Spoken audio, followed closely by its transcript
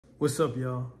What's up,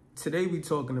 y'all? Today we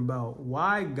talking about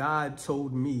why God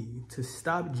told me to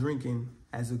stop drinking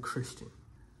as a Christian.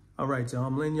 All right, y'all,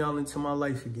 I'm letting y'all into my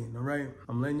life again, all right?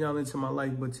 I'm letting y'all into my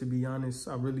life, but to be honest,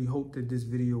 I really hope that this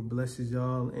video blesses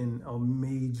y'all in a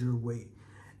major way.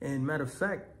 And matter of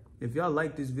fact, if y'all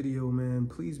like this video, man,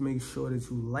 please make sure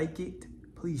that you like it.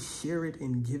 Please share it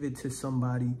and give it to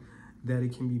somebody that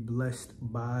it can be blessed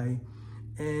by.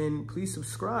 And please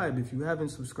subscribe. If you haven't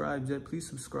subscribed yet, please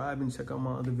subscribe and check out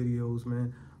my other videos,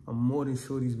 man. I'm more than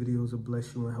sure these videos will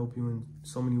bless you and help you in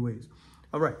so many ways.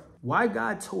 All right, why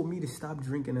God told me to stop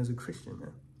drinking as a Christian,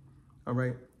 man. All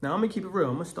right, now I'm gonna keep it real.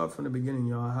 I'm gonna start from the beginning,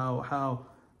 y'all. How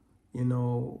you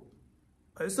know,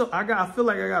 so I feel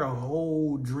like I got a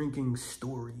whole drinking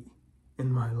story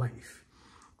in my life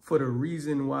for the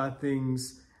reason why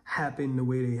things happened the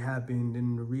way they happened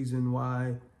and the reason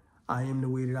why I am the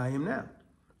way that I am now.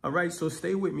 All right, so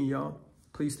stay with me, y'all.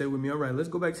 Please stay with me. All right, let's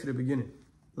go back to the beginning.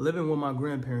 Living with my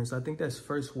grandparents, I think that's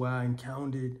first where I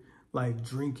encountered like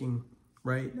drinking,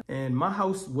 right? And my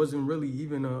house wasn't really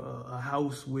even a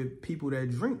house with people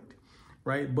that drinked,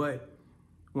 right? But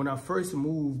when I first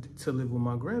moved to live with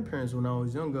my grandparents when I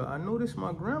was younger, I noticed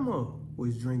my grandma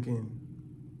was drinking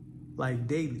like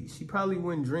daily. She probably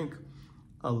wouldn't drink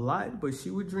a lot, but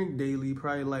she would drink daily,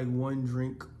 probably like 1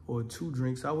 drink or 2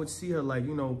 drinks. I would see her like,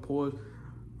 you know, pour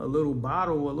a little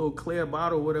bottle, a little clear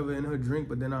bottle, whatever in her drink,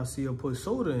 but then I'll see her put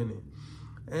soda in it.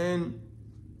 And,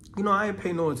 you know, I didn't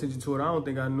pay no attention to it. I don't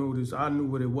think I knew this. I knew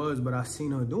what it was, but I seen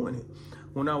her doing it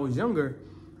when I was younger.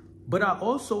 But I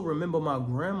also remember my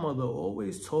grandmother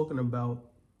always talking about,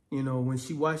 you know, when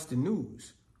she watched the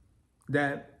news,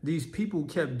 that these people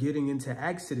kept getting into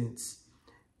accidents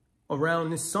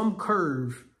around some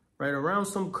curve, right? Around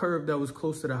some curve that was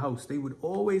close to the house. They would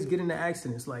always get into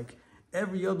accidents. Like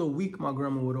every other week, my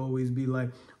grandma would always be like,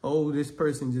 oh, this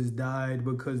person just died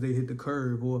because they hit the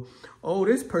curve. Or, oh,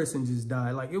 this person just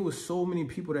died. Like it was so many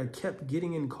people that kept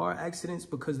getting in car accidents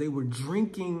because they were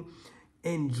drinking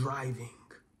and driving,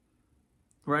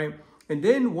 right? And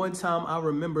then one time I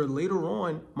remember later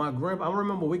on, I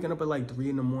remember waking up at like 3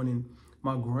 in the morning,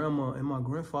 my grandma and my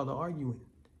grandfather arguing.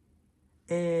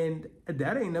 And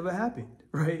that ain't never happened,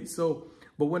 right? So,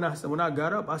 but when I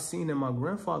got up, I seen that my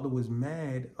grandfather was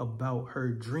mad about her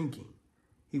drinking.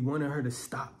 He wanted her to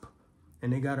stop.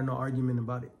 And they got in an argument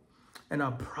about it. And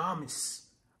I promise,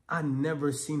 I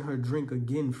never seen her drink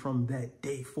again from that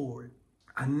day forward.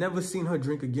 I never seen her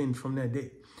drink again from that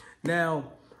day.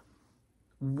 Now,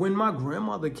 when my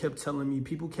grandmother kept telling me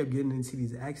people kept getting into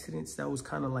these accidents, that was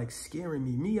kind of like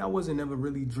scaring me. I wasn't ever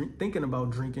really thinking about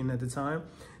drinking at the time.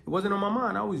 It wasn't on my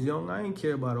mind. I was young. I didn't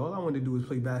care about it. All I wanted to do was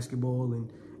play basketball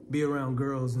and be around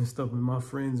girls and stuff and my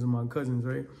friends and my cousins,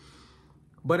 right?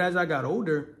 But as I got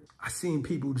older, I seen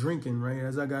people drinking, right?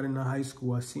 As I got into high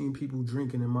school, I seen people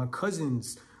drinking and my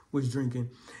cousins was drinking.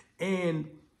 And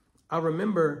I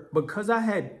remember because I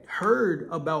had heard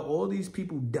about all these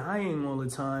people dying all the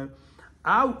time,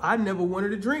 I never wanted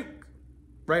to drink,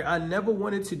 right? I never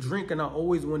wanted to drink and I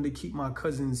always wanted to keep my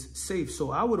cousins safe. So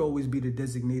I would always be the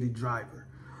designated driver.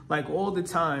 Like all the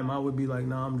time I would be like,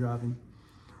 nah, I'm driving.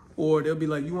 Or they'll be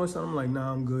like, you want something? I'm like,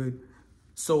 nah, I'm good.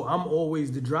 So I'm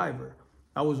always the driver.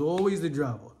 I was always the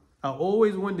driver. I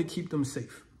always wanted to keep them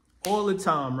safe all the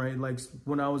time, right? Like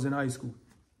when I was in high school.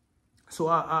 So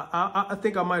I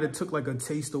think I might have took like a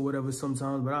taste or whatever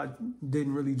sometimes, but I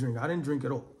didn't really drink. I didn't drink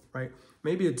at all, right?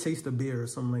 Maybe a taste of beer or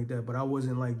something like that, but I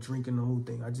wasn't like drinking the whole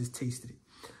thing. I just tasted it.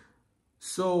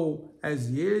 So as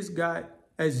years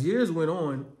went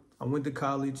on, I went to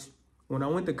college. When I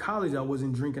went to college, I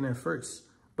wasn't drinking at first.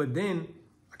 But then,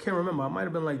 I can't remember, I might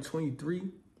have been like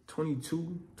 23,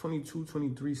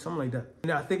 23, something like that.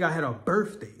 And I think I had a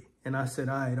birthday, and I said,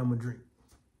 all right, I'm gonna drink.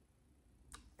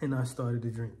 And I started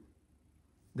to drink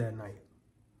that night.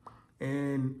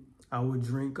 And I would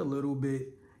drink a little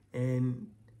bit, and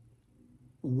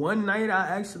one night I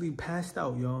actually passed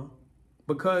out, y'all.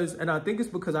 And I think it's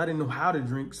because I didn't know how to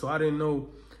drink, so I didn't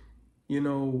know, you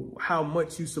know, how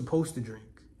much you're supposed to drink.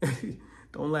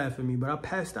 Don't laugh at me, but I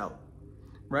passed out,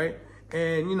 right?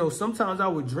 And, you know, sometimes I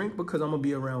would drink because I'm going to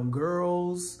be around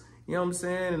girls, you know what I'm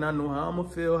saying? And I know how I'm going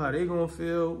to feel, how they going to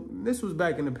feel. This was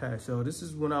back in the past, y'all. This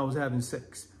is when I was having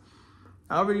sex.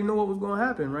 I already know what was going to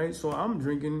happen, right? So I'm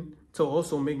drinking to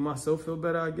also make myself feel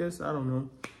better, I guess. I don't know.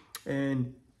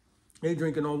 And they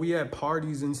drinking on, we had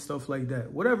parties and stuff like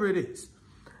that, whatever it is.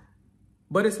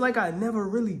 But it's like I never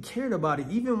really cared about it,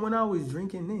 even when I was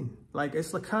drinking then. Like,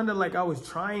 it's like, kind of like I was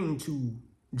trying to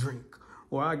drink,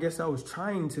 or I guess I was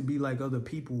trying to be like other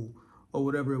people or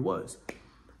whatever it was.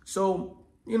 So,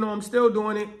 you know, I'm still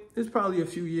doing it. It's probably a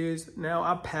few years now.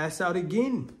 I pass out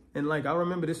again And like, I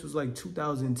remember this was like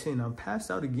 2010. I passed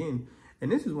out again.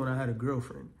 And this is when I had a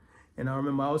girlfriend. And I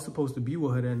remember I was supposed to be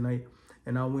with her that night.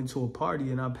 And I went to a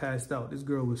party and I passed out. This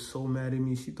girl was so mad at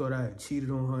me. She thought I had cheated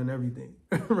on her and everything,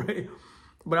 right?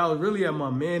 But I was really at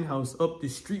my man house up the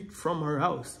street from her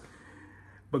house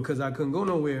because I couldn't go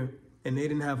nowhere and they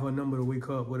didn't have her number to wake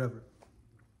her up, whatever.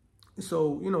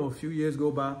 So, you know, a few years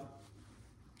go by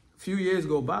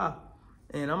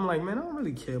and I'm like, man, I don't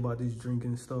really care about this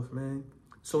drinking stuff, man.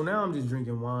 So now I'm just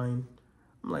drinking wine.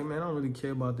 I'm like, man, I don't really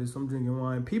care about this. I'm drinking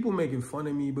wine. People making fun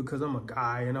of me because I'm a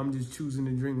guy and I'm just choosing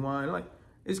to drink wine. Like,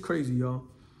 it's crazy, y'all.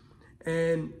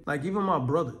 And like, even my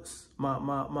brothers,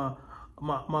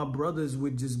 my brothers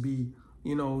would just be,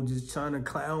 you know, just trying to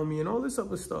clown me and all this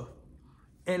other stuff.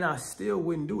 And I still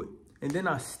wouldn't do it. And then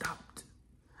I stopped.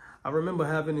 I remember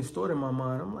having this thought in my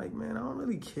mind. I'm like, man, I don't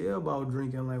really care about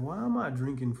drinking. Like, why am I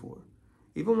drinking for?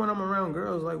 Even when I'm around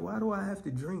girls, like, why do I have to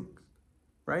drink?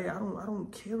 Right? I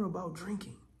don't care about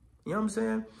drinking. You know what I'm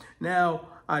saying? Now,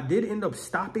 I did end up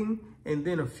stopping. And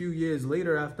then a few years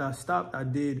later, after I stopped, I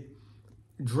did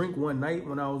drink one night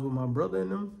when I was with my brother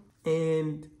and them.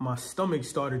 And my stomach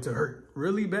started to hurt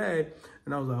really bad.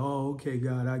 And I was like, oh, okay,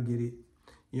 God, I get it.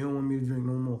 You don't want me to drink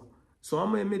no more. So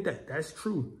I'm going to admit that. That's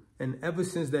true. And ever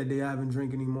since that day, I haven't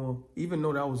drank anymore, even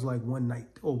though that was like one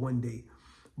night or one day.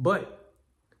 But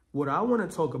what I want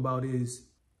to talk about is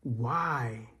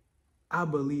why I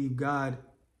believe God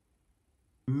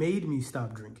made me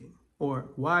stop drinking,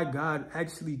 or why God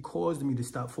actually caused me to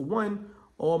stop. For one,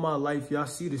 all my life, y'all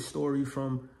see the story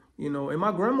from, you know, and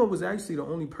my grandma was actually the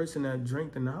only person that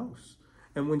drank in the house.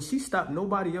 And when she stopped,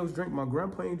 nobody else drank. My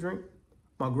grandpa ain't drink.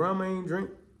 My grandma ain't drink.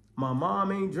 My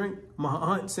mom ain't drink. My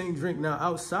aunts ain't drink. Now,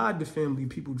 outside the family,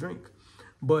 people drink.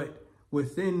 But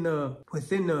within the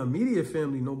immediate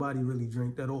family, nobody really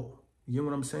drank at all. You get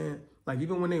what I'm saying? Like,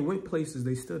 even when they went places,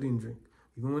 they still didn't drink.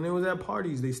 Even when they was at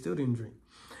parties, they still didn't drink.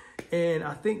 And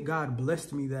I think God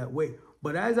blessed me that way.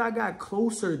 But as I got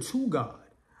closer to God,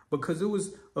 because it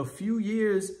was a few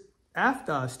years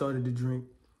after I started to drink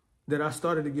that I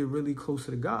started to get really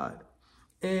closer to God.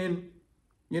 And,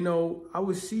 you know, I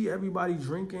would see everybody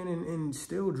drinking and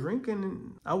still drinking.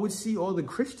 And I would see all the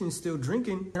Christians still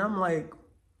drinking. And I'm like,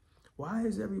 why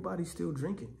is everybody still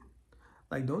drinking?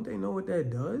 Like, don't they know what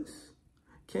that does?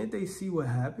 Can't they see what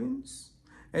happens?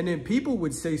 And then people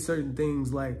would say certain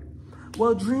things like,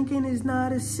 well, drinking is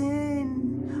not a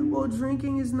sin. Well,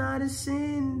 drinking is not a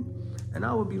sin. And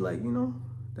I would be like, you know,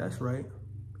 that's right,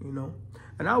 you know.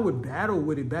 And I would battle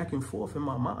with it back and forth in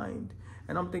my mind.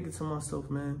 And I'm thinking to myself,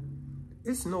 man,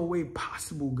 it's no way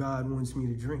possible God wants me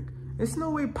to drink. It's no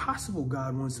way possible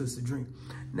God wants us to drink.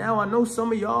 Now, I know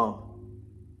some of y'all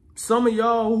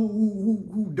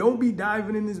who don't be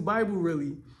diving in this Bible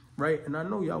really, right? And I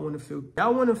know y'all want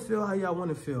to feel how y'all want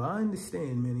to feel. I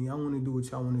understand, man. Y'all want to do what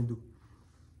y'all want to do.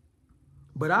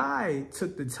 But I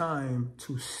took the time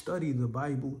to study the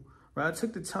Bible, right? I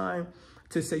took the time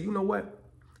to say, you know what?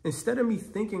 Instead of me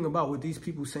thinking about what these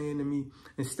people saying to me,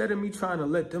 instead of me trying to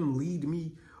let them lead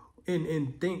me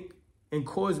and think and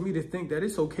cause me to think that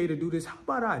it's okay to do this, how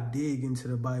about I dig into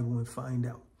the Bible and find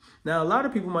out? Now, a lot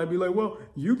of people might be like, well,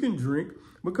 you can drink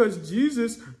because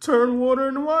Jesus turned water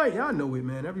into wine. Y'all know it,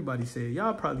 man. Everybody say it.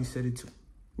 Y'all probably said it too.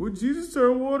 Well, Jesus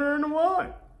turned water into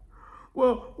wine.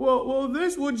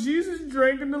 Well, Jesus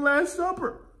drank in the Last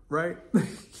Supper, right?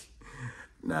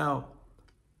 Now,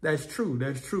 that's true,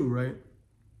 right?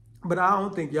 But I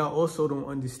don't think y'all also don't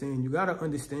understand. You got to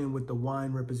understand what the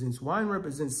wine represents. Wine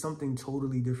represents something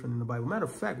totally different in the Bible. Matter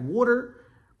of fact, water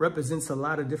represents a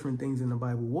lot of different things in the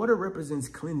Bible. Water represents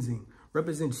cleansing,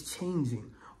 represents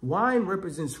changing. Wine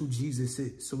represents who Jesus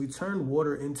is. So he turned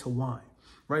water into wine.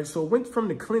 Right? So it went from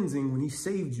the cleansing when he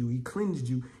saved you, he cleansed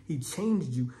you, he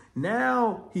changed you.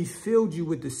 Now he filled you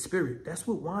with the Spirit. That's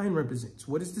what wine represents.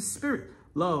 What is the Spirit?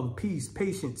 Love, peace,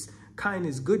 patience,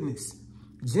 kindness, goodness,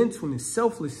 gentleness,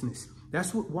 selflessness.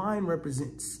 That's what wine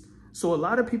represents. So a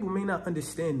lot of people may not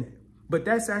understand that, but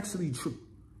that's actually true.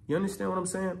 You understand what I'm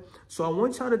saying? So I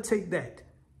want y'all to take that.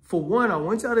 For one, I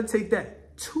want y'all to take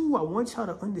that. Two, I want y'all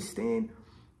to understand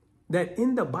that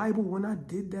in the Bible, when I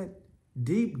did that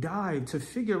deep dive to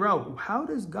figure out how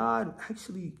does God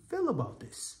actually feel about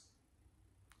this,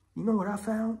 you know what I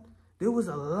found? There was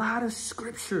a lot of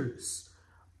scriptures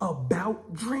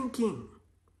about drinking.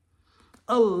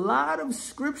 A lot of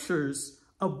scriptures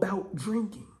about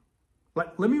drinking.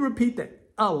 Like, let me repeat that.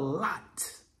 A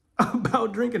lot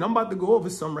about drinking. I'm about to go over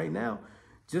some right now,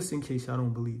 just in case y'all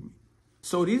don't believe me.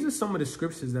 So these are some of the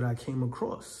scriptures that I came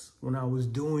across when I was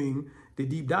doing the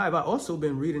deep dive. I also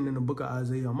been reading in the book of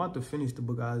Isaiah. I'm about to finish the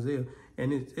book of Isaiah,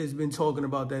 and it's been talking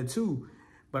about that too.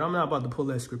 But I'm not about to pull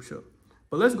that scripture up.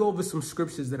 But let's go over some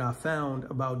scriptures that I found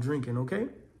about drinking, okay?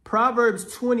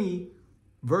 Proverbs 20,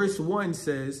 verse 1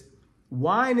 says,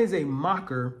 wine is a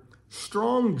mocker,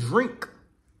 strong drink,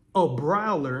 a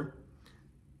brawler,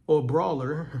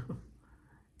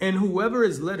 and whoever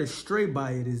is led astray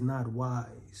by it is not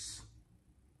wise.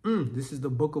 This is the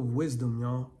book of wisdom,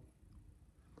 y'all.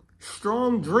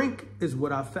 Strong drink is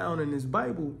what I found in this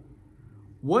Bible.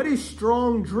 What is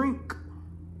strong drink?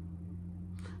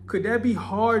 Could that be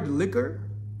hard liquor?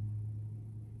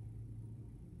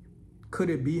 Could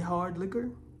it be hard liquor?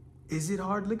 Is it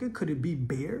hard liquor? Could it be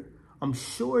beer? I'm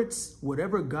sure it's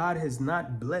whatever God has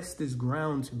not blessed this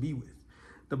ground to be with.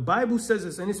 The Bible says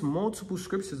this, and it's multiple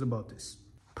scriptures about this.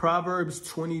 Proverbs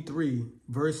 23,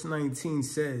 verse 19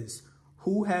 says,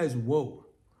 who has woe?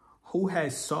 Who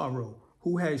has sorrow?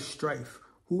 Who has strife?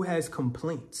 Who has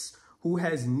complaints? Who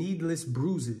has needless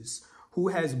bruises? Who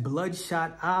has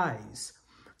bloodshot eyes?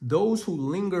 Those who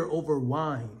linger over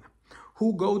wine,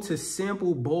 who go to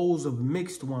sample bowls of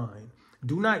mixed wine.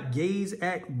 Do not gaze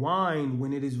at wine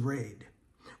when it is red,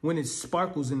 when it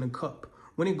sparkles in the cup,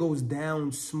 when it goes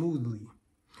down smoothly.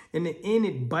 In the end,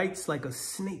 it bites like a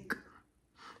snake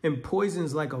and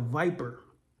poisons like a viper.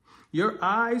 Your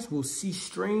eyes will see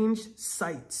strange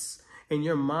sights, and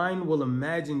your mind will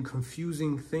imagine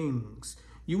confusing things.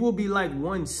 You will be like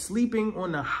one sleeping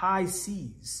on the high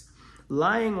seas,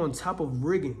 lying on top of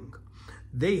rigging.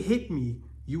 They hit me,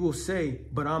 you will say,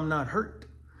 but I'm not hurt.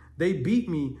 They beat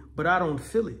me, but I don't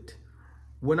feel it.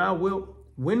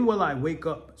 When will I wake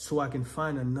up so I can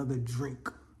find another drink?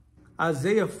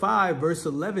 Isaiah 5 verse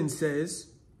 11 says,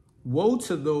 woe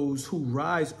to those who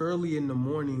rise early in the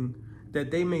morning,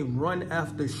 that they may run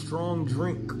after strong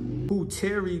drink, who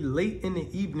tarry late in the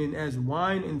evening as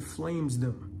wine inflames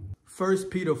them. 1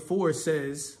 Peter 4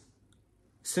 says,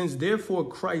 since therefore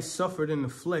Christ suffered in the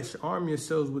flesh, arm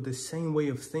yourselves with the same way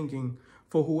of thinking.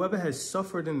 For whoever has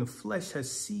suffered in the flesh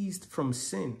has ceased from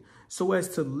sin, so as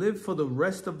to live for the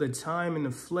rest of the time in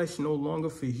the flesh, no longer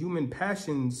for human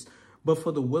passions, but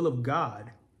for the will of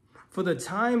God. For the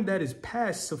time that is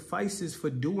past suffices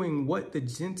for doing what the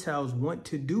Gentiles want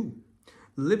to do,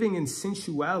 living in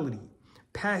sensuality,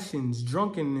 passions,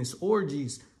 drunkenness,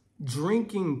 orgies,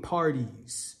 drinking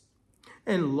parties,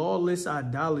 and lawless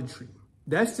idolatry.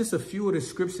 That's just a few of the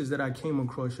scriptures that I came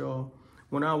across, y'all,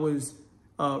 when I was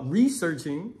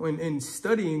researching and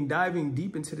studying, diving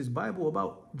deep into this Bible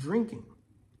about drinking,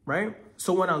 right?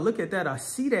 So when I look at that, I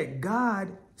see that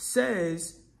God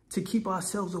says to keep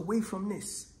ourselves away from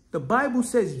this. The Bible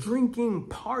says drinking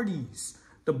parties.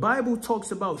 The Bible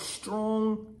talks about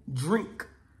strong drink.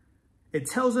 It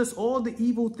tells us all the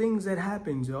evil things that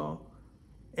happens, y'all.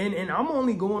 And I'm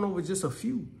only going over just a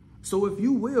few. So if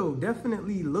you will,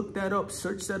 definitely look that up,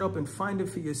 search that up and find it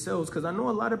for yourselves, because I know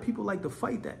a lot of people like to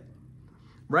fight that,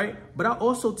 right? But I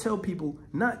also tell people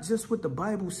not just what the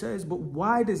Bible says, but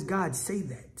why does God say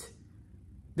that?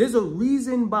 There's a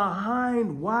reason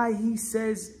behind why he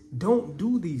says don't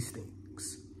do these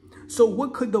things. So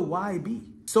what could the why be?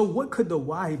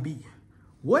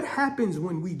 What happens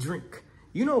when we drink?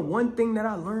 You know, one thing that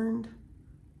I learned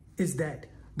is that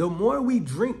the more we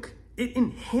drink, it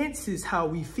enhances how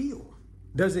we feel,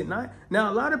 does it not? Now,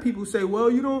 a lot of people say,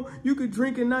 well, you could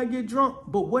drink and not get drunk.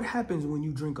 But what happens when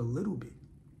you drink a little bit?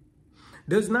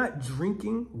 Does not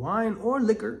drinking wine or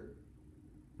liquor,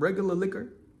 regular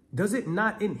liquor, does it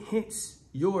not enhance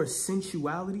your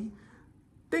sensuality?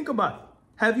 Think about it.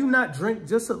 Have you not drank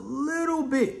just a little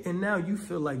bit and now you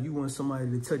feel like you want somebody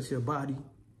to touch your body?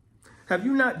 Have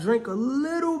you not drank a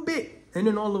little bit and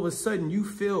then all of a sudden you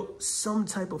feel some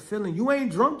type of feeling? You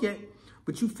ain't drunk yet,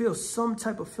 but you feel some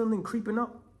type of feeling creeping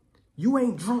up. You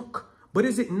ain't drunk, but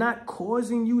is it not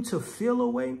causing you to feel a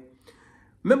way?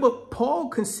 Remember, Paul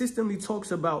consistently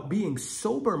talks about being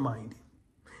sober-minded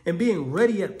and being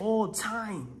ready at all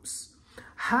times.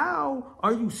 How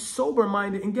are you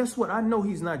sober-minded? And guess what? I know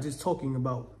he's not just talking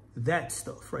about that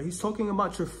stuff, right? He's talking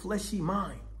about your fleshy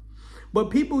mind. But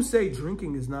people say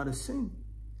drinking is not a sin.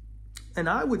 And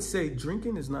I would say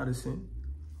drinking is not a sin.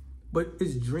 But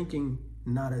is drinking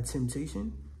not a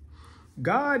temptation?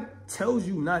 God tells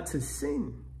you not to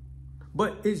sin.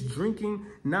 But is drinking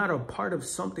not a part of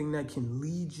something that can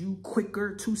lead you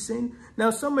quicker to sin? Now,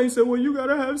 some may say, well, you got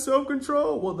to have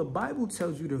self-control. Well, the Bible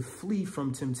tells you to flee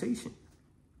from temptation,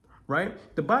 right?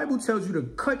 The Bible tells you to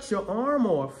cut your arm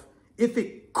off if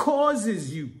it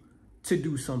causes you to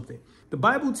do something. The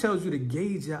Bible tells you to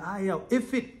gauge your eye out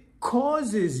if it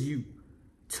causes you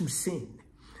to sin.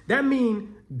 That means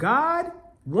God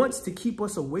wants to keep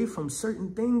us away from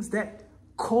certain things that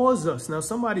cause us. Now,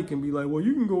 somebody can be like, well,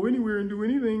 you can go anywhere and do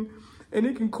anything and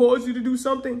it can cause you to do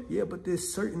something. Yeah, but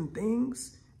there's certain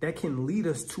things that can lead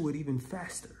us to it even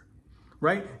faster,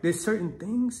 right? There's certain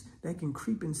things that can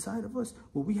creep inside of us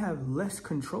where we have less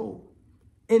control.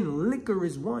 And liquor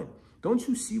is one. Don't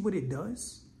you see what it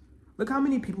does? Look how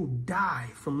many people die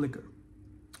from liquor.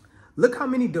 Look how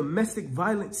many domestic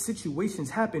violence situations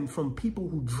happen from people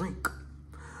who drink.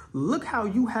 Look how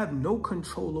you have no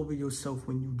control over yourself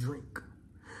when you drink.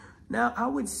 Now, I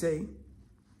would say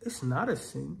it's not a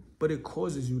sin, but it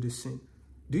causes you to sin.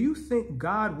 Do you think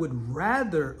God would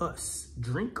rather us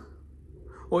drink?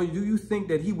 Or do you think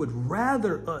that he would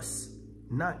rather us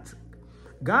not drink?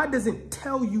 God doesn't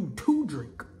tell you to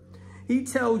drink. He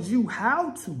tells you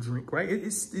how to drink, right?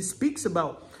 It speaks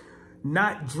about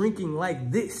not drinking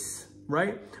like this,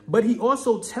 right? But he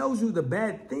also tells you the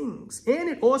bad things. And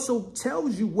it also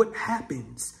tells you what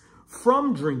happens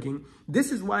from drinking.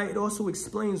 This is why it also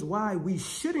explains why we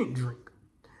shouldn't drink.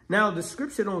 Now, the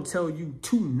scripture don't tell you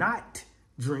to not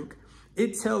drink.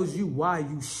 It tells you why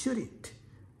you shouldn't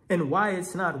and why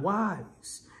it's not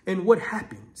wise and what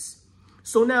happens.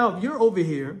 So now if you're over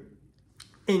here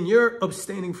and you're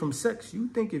abstaining from sex, you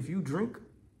think if you drink,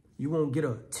 you won't get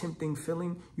a tempting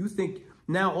feeling. You think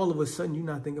now all of a sudden you're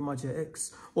not thinking about your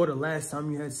ex or the last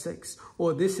time you had sex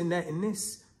or this and that and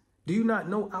this. Do you not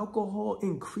know alcohol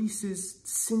increases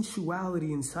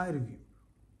sensuality inside of you?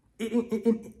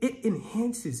 It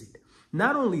enhances it.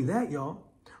 Not only that, y'all,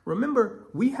 remember,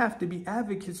 we have to be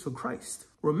advocates for Christ.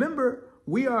 Remember,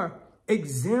 we are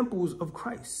examples of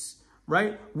Christ,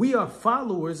 right? We are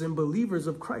followers and believers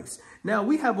of Christ. Now,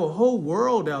 we have a whole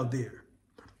world out there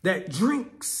that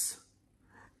drinks.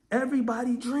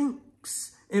 Everybody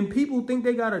drinks. And people think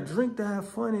they got to drink to have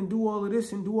fun and do all of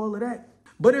this and do all of that.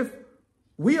 But if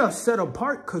we are set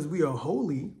apart because we are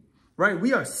holy, right?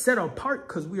 We are set apart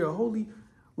because we are holy.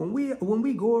 When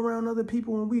we go around other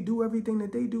people, when we do everything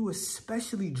that they do,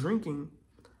 especially drinking,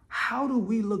 how do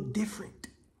we look different?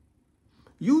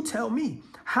 You tell me,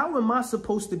 how am I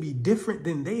supposed to be different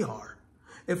than they are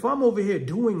if I'm over here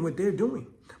doing what they're doing?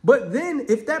 But then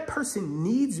if that person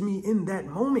needs me in that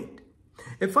moment,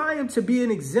 if I am to be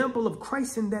an example of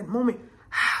Christ in that moment,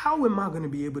 how am I going to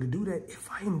be able to do that if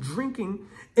I am drinking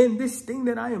and this thing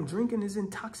that I am drinking is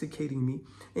intoxicating me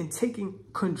and taking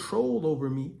control over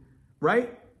me,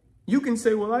 right? You can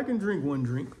say, well, I can drink one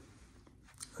drink.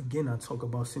 Again, I talk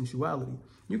about sensuality.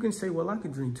 You can say, well, I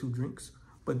can drink 2 drinks.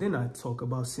 But then I talk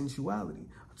about sensuality.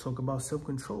 I talk about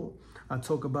self-control. I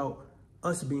talk about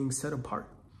us being set apart.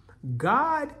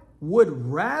 God would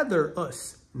rather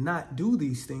us not do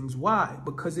these things. Why?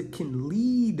 Because it can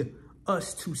lead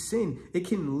us to sin. It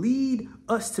can lead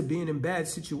us to being in bad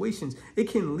situations. It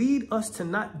can lead us to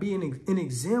not being an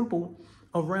example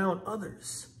around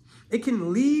others. It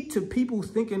can lead to people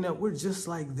thinking that we're just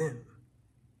like them,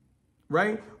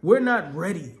 right? We're not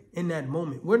ready in that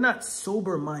moment. We're not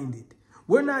sober-minded.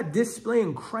 We're not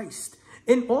displaying Christ.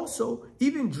 And also,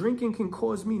 even drinking can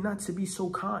cause me not to be so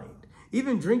kind.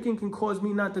 Even drinking can cause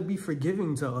me not to be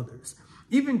forgiving to others.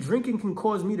 Even drinking can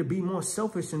cause me to be more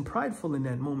selfish and prideful in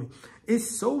that moment.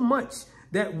 It's so much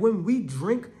that when we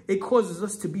drink, it causes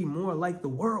us to be more like the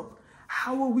world.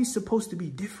 How are we supposed to be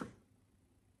different?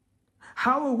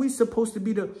 How are we supposed to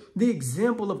be the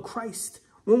example of Christ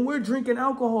when we're drinking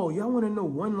alcohol? Y'all want to know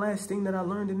one last thing that I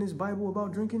learned in this Bible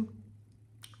about drinking?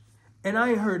 And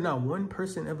I ain't heard not one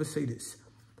person ever say this.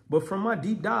 But from my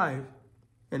deep dive,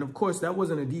 and of course that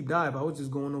wasn't a deep dive, I was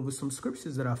just going over some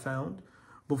scriptures that I found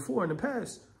before in the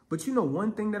past. But you know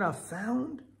one thing that I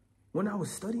found when I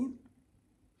was studying?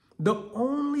 The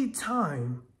only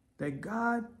time that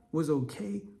God was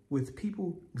okay with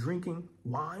people drinking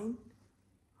wine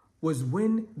was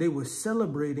when they were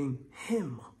celebrating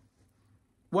him.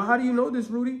 Well, how do you know this,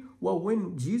 Rudy? Well,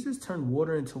 when Jesus turned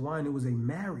water into wine, it was a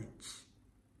marriage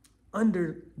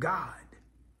under God.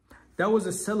 That was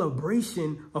a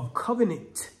celebration of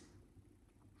covenant.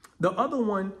 The other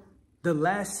one, the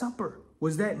Last Supper,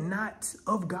 was that not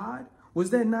of God?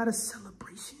 Was that not a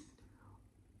celebration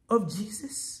of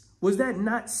Jesus? Was that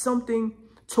not something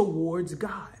towards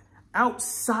God?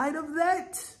 Outside of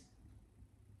that,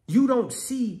 you don't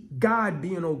see God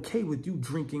being okay with you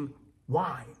drinking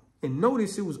wine. And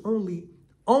notice it was only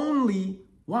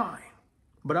wine.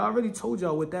 But I already told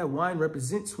y'all what that wine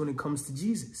represents when it comes to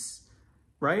Jesus,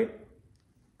 right?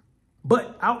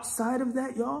 But outside of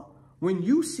that, y'all, when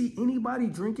you see anybody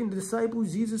drinking, the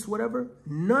disciples, Jesus, whatever,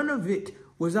 none of it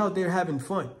was out there having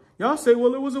fun. Y'all say,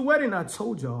 well, it was a wedding. I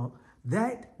told y'all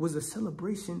that was a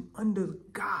celebration under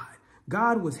God.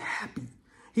 God was happy.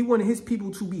 He wanted his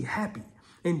people to be happy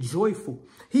and joyful.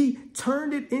 He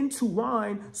turned it into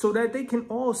wine so that they can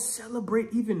all celebrate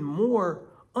even more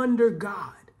under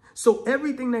God. So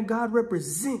everything that God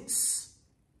represents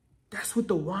That's what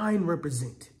the wine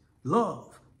represents.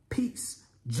 Love, peace,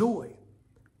 joy,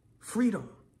 freedom,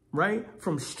 right?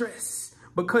 From stress.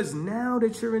 Because now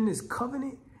that you're in this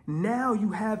covenant, now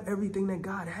you have everything that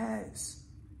God has.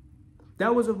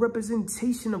 That was a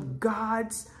representation of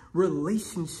God's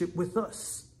relationship with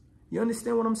us. You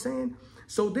understand what I'm saying?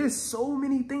 So there's so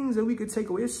many things that we could take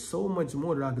away. There's so much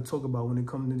more that I could talk about when it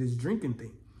comes to this drinking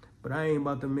thing. But I ain't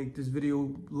about to make this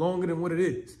video longer than what it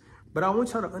is. But I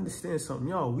want y'all to understand something.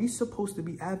 Y'all, we supposed to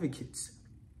be advocates.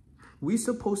 We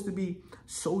supposed to be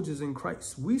soldiers in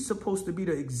Christ. We supposed to be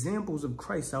the examples of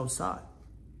Christ outside.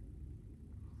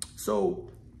 So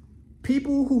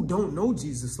people who don't know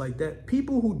Jesus like that,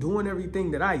 people who doing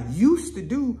everything that I used to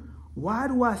do, why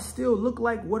do I still look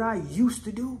like what I used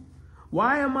to do?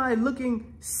 Why am I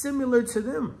looking similar to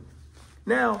them?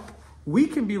 Now, we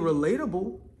can be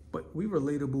relatable, but we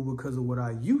relatable because of what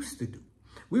I used to do.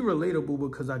 We relatable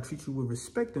because I treat you with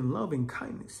respect and love and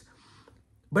kindness.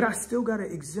 But I still got to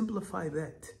exemplify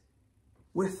that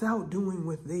without doing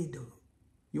what they do.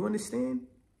 You understand?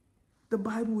 The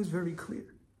Bible is very clear.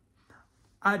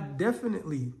 I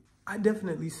definitely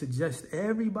suggest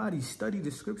everybody study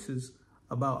the scriptures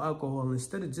about alcohol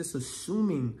instead of just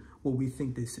assuming what we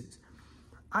think this is.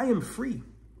 I am free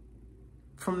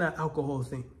from that alcohol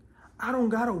thing. I don't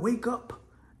got to wake up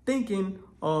thinking,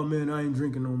 oh man, I ain't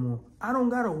drinking no more. I don't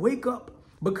got to wake up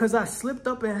because I slipped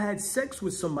up and had sex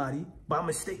with somebody by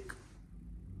mistake.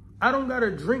 I don't got to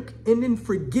drink and then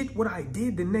forget what I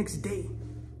did the next day.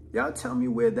 Y'all tell me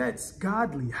where that's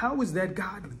godly. How is that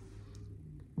godly?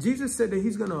 Jesus said that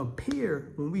he's going to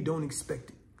appear when we don't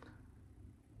expect it.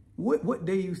 What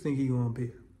day you think he's going to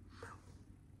appear?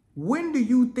 When do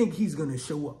you think he's going to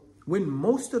show up? When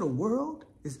most of the world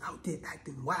is out there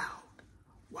acting wild.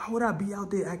 Why would I be out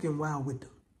there acting wild with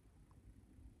them?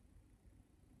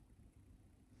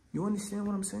 You understand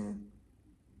what I'm saying?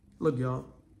 Look, y'all.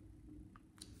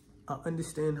 I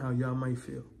understand how y'all might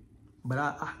feel. But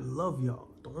I love y'all.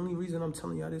 The only reason I'm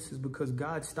telling y'all this is because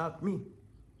God stopped me.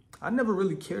 I never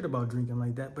really cared about drinking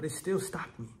like that, but it still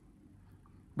stopped me.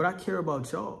 But I care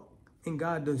about y'all. And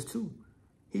God does too.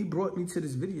 He brought me to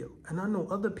this video. And I know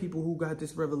other people who got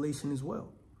this revelation as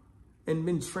well. And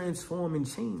been transformed and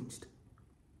changed.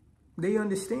 They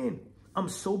understand. I'm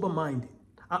sober-minded.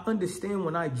 I understand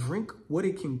when I drink what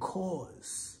it can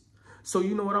cause. So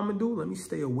you know what I'm going to do? Let me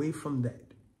stay away from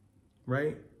that.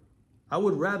 Right? I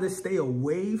would rather stay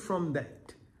away from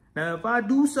that. Now, if I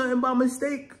do something by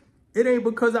mistake, it ain't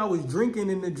because I was drinking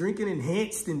and the drinking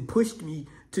enhanced and pushed me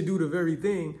to do the very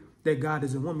thing that God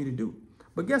doesn't want me to do.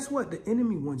 But guess what? The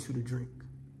enemy wants you to drink.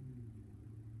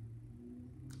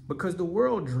 Because the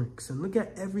world drinks. And look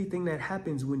at everything that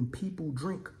happens when people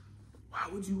drink. Why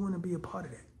would you want to be a part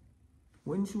of that?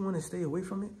 Wouldn't you want to stay away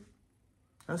from it?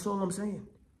 That's all I'm saying.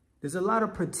 There's a lot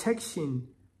of protection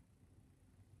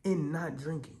in not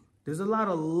drinking. There's a lot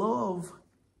of love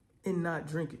in not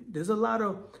drinking. There's a lot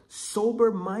of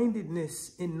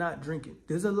sober-mindedness in not drinking.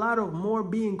 There's a lot of more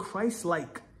being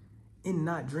Christ-like in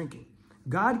not drinking.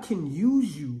 God can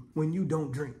use you when you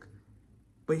don't drink,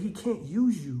 but he can't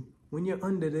use you when you're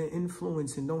under the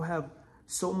influence and don't have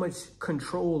so much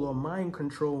control or mind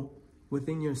control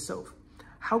within yourself.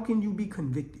 How can you be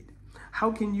convicted?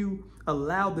 How can you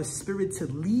allow the Spirit to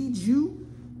lead you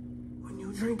when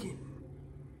you're drinking?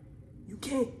 You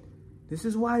can't. This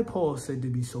is why Paul said to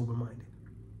be sober-minded.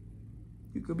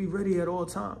 You could be ready at all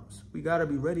times. We got to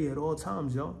be ready at all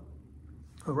times, y'all.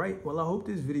 All right. Well, I hope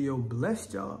this video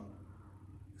blessed y'all.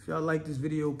 If y'all like this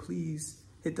video, please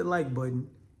hit the like button.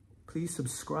 Please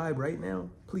subscribe right now.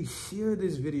 Please share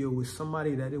this video with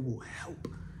somebody that it will help.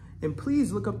 And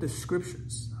please look up the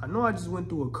scriptures. I know I just went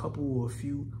through a couple or a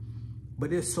few, but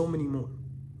there's so many more.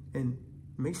 And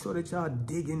make sure that y'all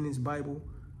dig in this Bible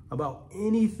about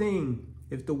anything.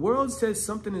 If the world says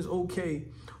something is okay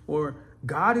or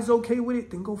God is okay with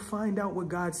it, then go find out what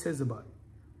God says about it.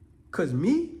 Because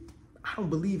me, I don't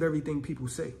believe everything people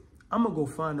say. I'm going to go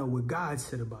find out what God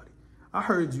said about it. I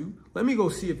heard you. Let me go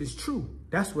see if it's true.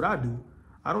 That's what I do.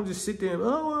 I don't just sit there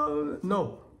and,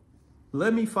 no.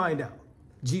 Let me find out.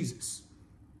 Jesus.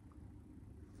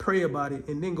 Pray about it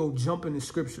and then go jump in the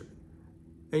scripture.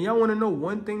 And y'all want to know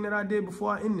one thing that I did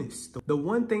before I end this? The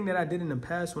one thing that I did in the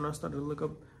past when I started to look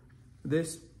up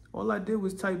this, all I did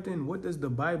was typed in, what does the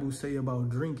Bible say about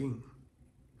drinking?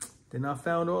 Then I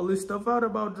found all this stuff out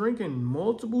about drinking,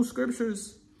 multiple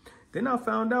scriptures. Then I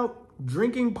found out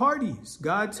drinking parties.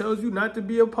 God tells you not to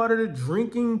be a part of the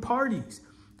drinking parties.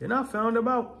 Then I found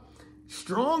about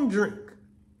strong drink,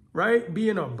 right?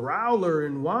 Being a brawler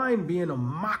and wine being a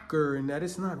mocker, and that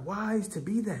it's not wise to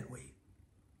be that way.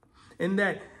 And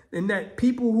that And that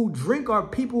people who drink are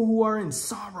people who are in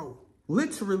sorrow.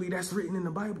 Literally, that's written in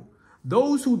the Bible.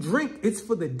 Those who drink, it's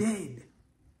for the dead.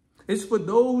 It's for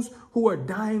those who are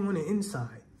dying on the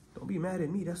inside. Don't be mad at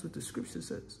me. That's what the scripture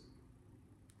says.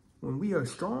 When we are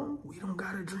strong, we don't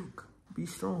gotta drink. Be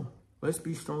strong. Let's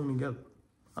be strong together.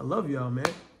 I love y'all, man.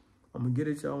 I'm gonna get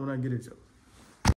at y'all when I get at y'all.